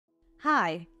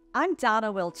Hi, I'm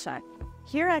Donna Wilczek.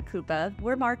 Here at Coupa,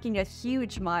 we're marking a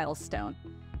huge milestone.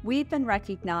 We've been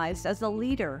recognized as a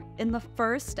leader in the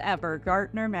first ever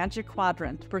Gartner Magic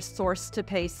Quadrant for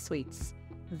source-to-pay suites.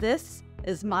 This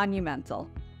is monumental.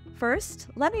 First,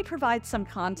 let me provide some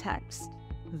context.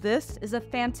 This is a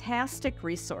fantastic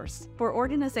resource for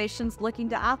organizations looking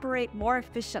to operate more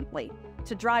efficiently,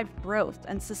 to drive growth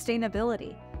and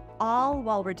sustainability, all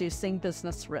while reducing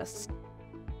business risk.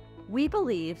 We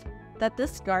believe that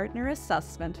this Gartner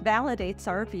assessment validates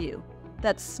our view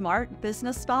that smart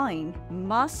business buying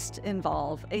must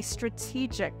involve a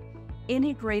strategic,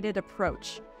 integrated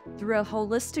approach through a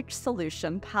holistic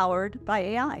solution powered by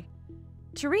AI.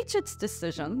 To reach its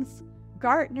decisions,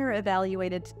 Gartner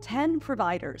evaluated 10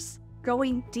 providers,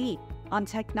 going deep on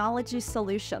technology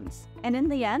solutions, and in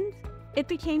the end, it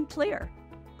became clear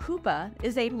Coupa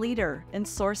is a leader in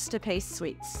source-to-pay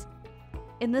suites.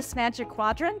 In this Magic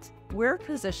Quadrant, we're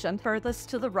positioned furthest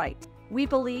to the right. We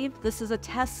believe this is a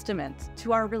testament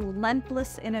to our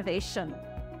relentless innovation,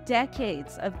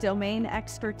 decades of domain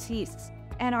expertise,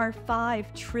 and our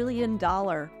 $5 trillion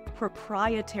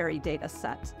proprietary data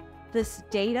set. This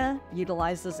data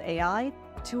utilizes AI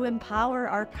to empower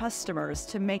our customers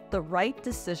to make the right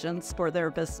decisions for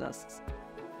their business.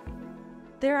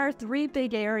 There are 3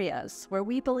 big areas where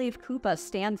we believe Coupa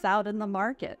stands out in the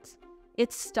market.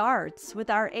 It starts with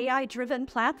our AI-driven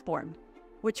platform,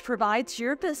 which provides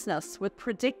your business with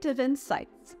predictive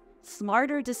insights,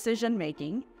 smarter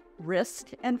decision-making, risk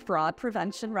and fraud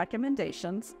prevention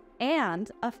recommendations, and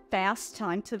a fast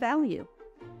time to value.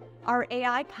 Our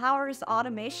AI powers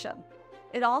automation.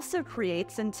 It also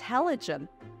creates intelligent,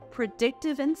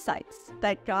 predictive insights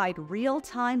that guide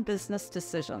real-time business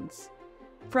decisions.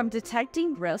 From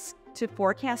detecting risk to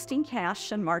forecasting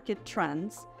cash and market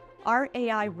trends, our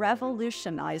AI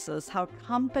revolutionizes how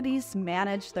companies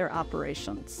manage their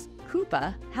operations.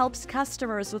 Coupa helps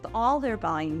customers with all their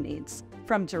buying needs,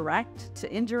 from direct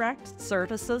to indirect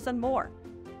services and more.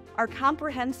 Our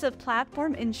comprehensive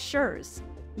platform ensures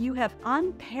you have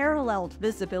unparalleled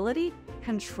visibility,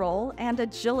 control, and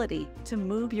agility to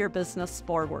move your business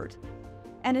forward.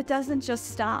 And it doesn't just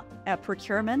stop at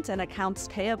procurement and accounts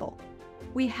payable.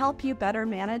 We help you better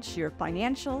manage your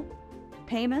financial,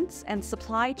 payments, and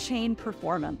supply chain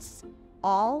performance,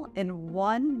 all in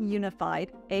one unified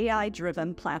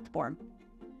AI-driven platform.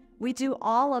 We do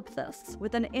all of this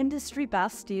with an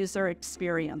industry-best user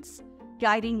experience,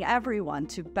 guiding everyone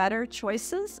to better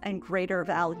choices and greater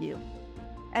value.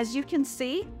 As you can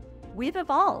see, we've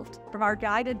evolved from our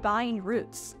guided buying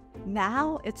roots.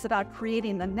 Now it's about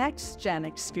creating the next-gen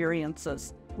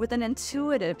experiences with an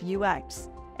intuitive UX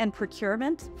and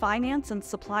procurement, finance, and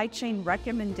supply chain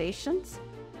recommendations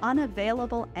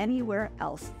unavailable anywhere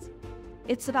else.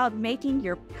 It's about making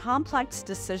your complex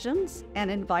decisions and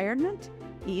environment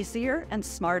easier and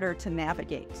smarter to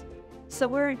navigate. So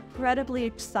we're incredibly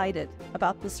excited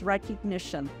about this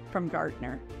recognition from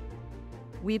Gartner.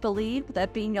 We believe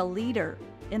that being a leader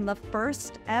in the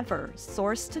first ever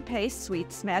source-to-pay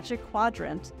suites Magic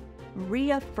Quadrant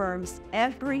reaffirms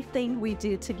everything we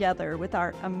do together with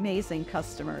our amazing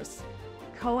customers.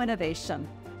 Co-innovation,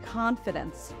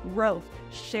 confidence, growth,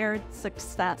 shared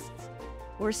success.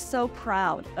 We're so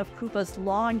proud of Coupa's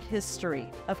long history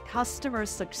of customer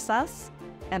success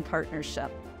and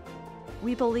partnership.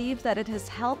 We believe that it has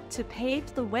helped to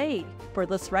pave the way for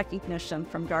this recognition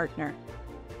from Gartner.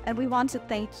 And we want to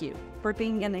thank you for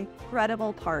being an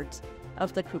incredible part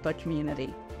of the Coupa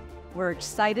community. We're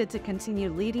excited to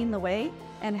continue leading the way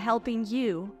and helping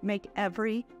you make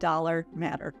every dollar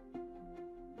matter.